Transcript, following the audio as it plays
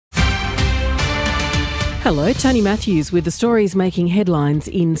Hello, Tony Matthews with the stories making headlines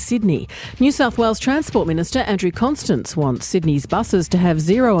in Sydney. New South Wales Transport Minister Andrew Constance wants Sydney's buses to have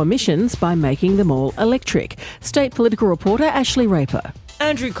zero emissions by making them all electric. State political reporter Ashley Raper.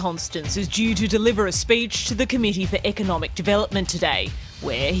 Andrew Constance is due to deliver a speech to the Committee for Economic Development today,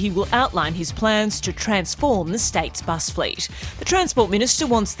 where he will outline his plans to transform the state's bus fleet. The Transport Minister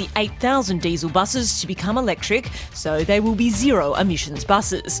wants the 8,000 diesel buses to become electric, so they will be zero-emissions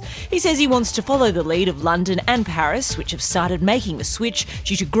buses. He says he wants to follow the lead of London and Paris, which have started making the switch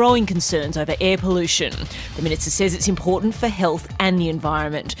due to growing concerns over air pollution. The Minister says it's important for health and the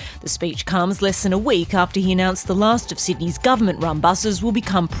environment. The speech comes less than a week after he announced the last of Sydney's government-run buses will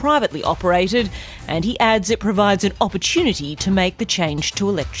become privately operated, and he adds it provides an opportunity to make the change to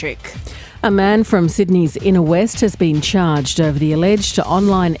electric. A man from Sydney's inner west has been charged over the alleged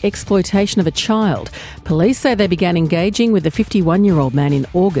online exploitation of a child. Police say they began engaging with the 51-year-old man in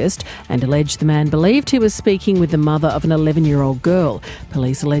August and allege the man believed he was speaking with the mother of an 11-year-old girl.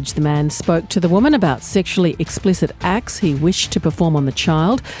 Police allege the man spoke to the woman about sexually explicit acts he wished to perform on the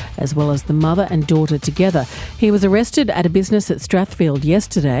child, as well as the mother and daughter together. He was arrested at a business at Strathfield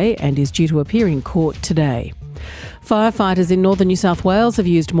yesterday and is due to appear in court today. Firefighters in northern New South Wales have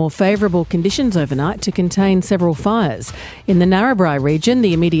used more favourable conditions overnight to contain several fires. In the Narrabri region,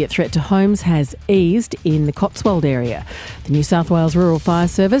 the immediate threat to homes has eased in the Cotswold area. The New South Wales Rural Fire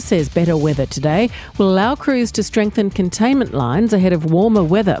Service says better weather today will allow crews to strengthen containment lines ahead of warmer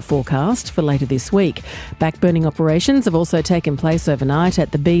weather forecast for later this week. Backburning operations have also taken place overnight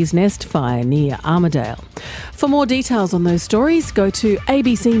at the Bee's Nest fire near Armidale. For more details on those stories, go to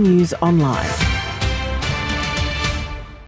ABC News Online.